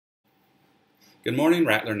Good morning,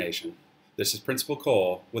 Rattler Nation. This is Principal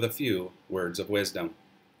Cole with a few words of wisdom.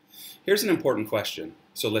 Here's an important question,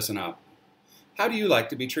 so listen up. How do you like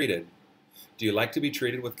to be treated? Do you like to be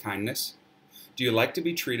treated with kindness? Do you like to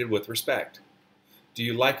be treated with respect? Do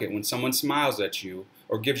you like it when someone smiles at you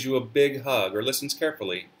or gives you a big hug or listens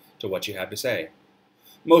carefully to what you have to say?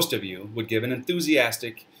 Most of you would give an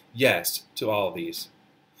enthusiastic yes to all of these.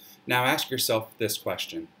 Now ask yourself this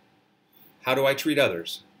question. How do I treat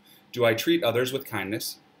others? Do I treat others with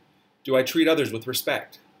kindness? Do I treat others with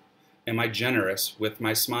respect? Am I generous with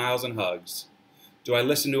my smiles and hugs? Do I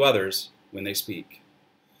listen to others when they speak?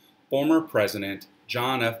 Former President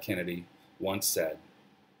John F. Kennedy once said,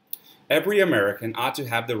 "Every American ought to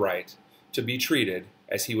have the right to be treated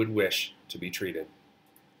as he would wish to be treated."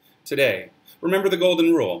 Today, remember the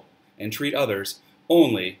golden rule and treat others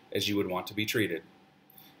only as you would want to be treated.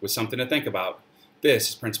 With something to think about, this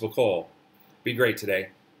is Principal Cole. Be great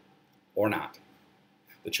today, or not.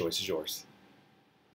 The choice is yours.